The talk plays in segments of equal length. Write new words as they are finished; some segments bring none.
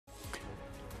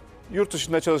Yurt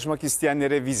dışında çalışmak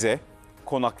isteyenlere vize,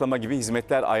 konaklama gibi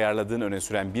hizmetler ayarladığını öne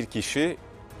süren bir kişi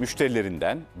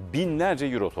müşterilerinden binlerce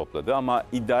euro topladı ama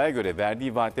iddiaya göre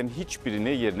verdiği vaatlerin hiçbirini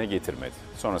yerine getirmedi.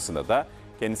 Sonrasında da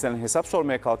kendisinden hesap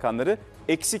sormaya kalkanları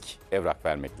eksik evrak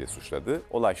vermekle suçladı.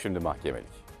 Olay şimdi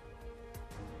mahkemelik.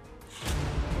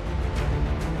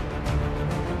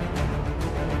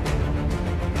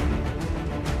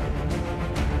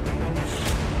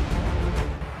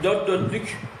 Dört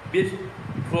dörtlük bir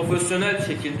profesyonel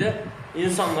şekilde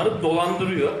insanları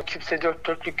dolandırıyor. Kimse dört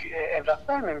dörtlük evrak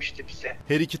vermemişti bize.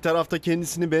 Her iki tarafta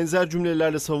kendisini benzer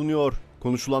cümlelerle savunuyor.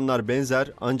 Konuşulanlar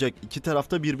benzer ancak iki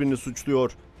tarafta birbirini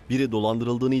suçluyor. Biri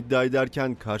dolandırıldığını iddia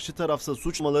ederken karşı tarafsa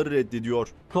suçlamaları reddediyor.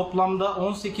 Toplamda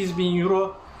 18.000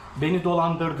 euro beni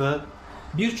dolandırdı.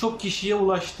 Birçok kişiye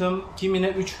ulaştım. Kimine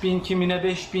 3.000, kimine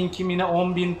 5.000, kimine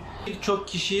 10.000. Birçok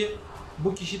kişi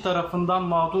bu kişi tarafından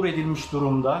mağdur edilmiş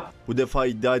durumda. Bu defa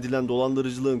iddia edilen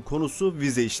dolandırıcılığın konusu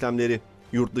vize işlemleri.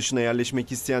 Yurt dışına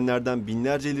yerleşmek isteyenlerden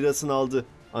binlerce lirasını aldı.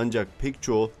 Ancak pek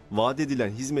çoğu vaat edilen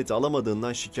hizmeti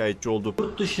alamadığından şikayetçi oldu.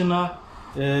 Yurt dışına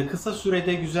kısa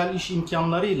sürede güzel iş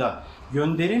imkanlarıyla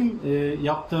gönderim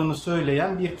yaptığını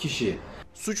söyleyen bir kişi.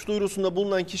 Suç duyurusunda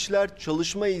bulunan kişiler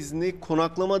çalışma izni,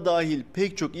 konaklama dahil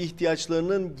pek çok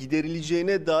ihtiyaçlarının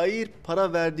giderileceğine dair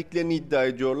para verdiklerini iddia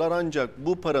ediyorlar. Ancak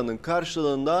bu paranın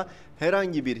karşılığında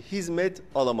herhangi bir hizmet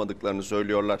alamadıklarını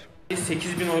söylüyorlar.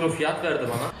 8.000 euro fiyat verdi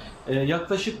bana.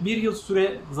 Yaklaşık bir yıl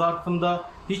süre zarfında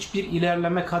hiçbir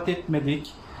ilerleme kat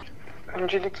etmedik.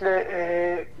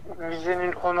 Öncelikle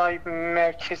vizenin onay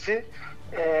merkezi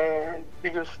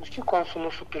biliyorsunuz ki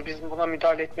konsolosluktur. Bizim buna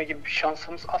müdahale etme gibi bir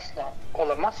şansımız asla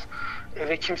olamaz.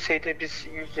 Ve kimseyi de biz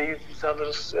 %100 vize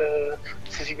alırız,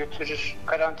 sizi götürür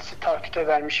garantisi taahhüte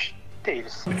vermiş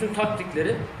değiliz. Bütün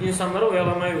taktikleri insanlara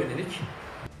oyalamaya yönelik.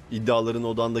 İddiaların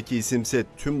odağındaki isimse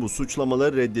tüm bu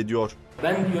suçlamaları reddediyor.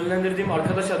 Ben yönlendirdiğim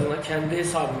arkadaş adına kendi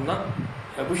hesabımdan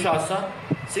bu şahsa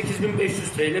 8.500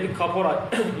 TL bir kapora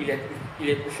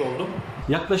iletmiş oldum.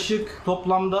 Yaklaşık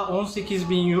toplamda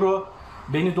 18.000 euro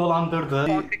beni dolandırdı.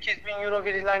 18.000 euro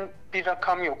verilen bir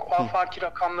rakam yok. O afaki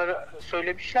rakamları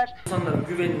söylemişler. İnsanların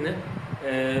güvenini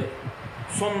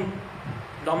son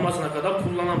damlasına kadar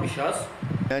kullanan bir şahıs.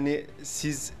 Yani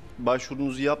siz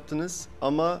başvurunuzu yaptınız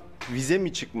ama vize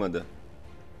mi çıkmadı?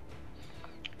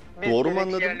 Biz Doğru mu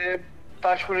anladım? Yerlere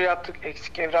başvuru yaptık.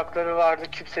 Eksik evrakları vardı.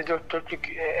 Kimse dört dörtlük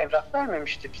evrak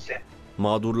vermemişti bize.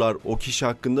 Mağdurlar o kişi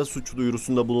hakkında suç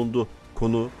duyurusunda bulundu.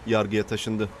 Konu yargıya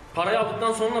taşındı. Parayı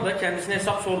aldıktan sonra da kendisine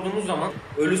hesap sorduğumuz zaman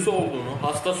ölüsü olduğunu,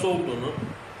 hastası olduğunu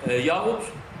yahut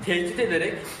tehdit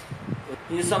ederek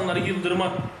insanları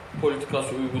yıldırma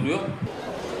politikası uyguluyor.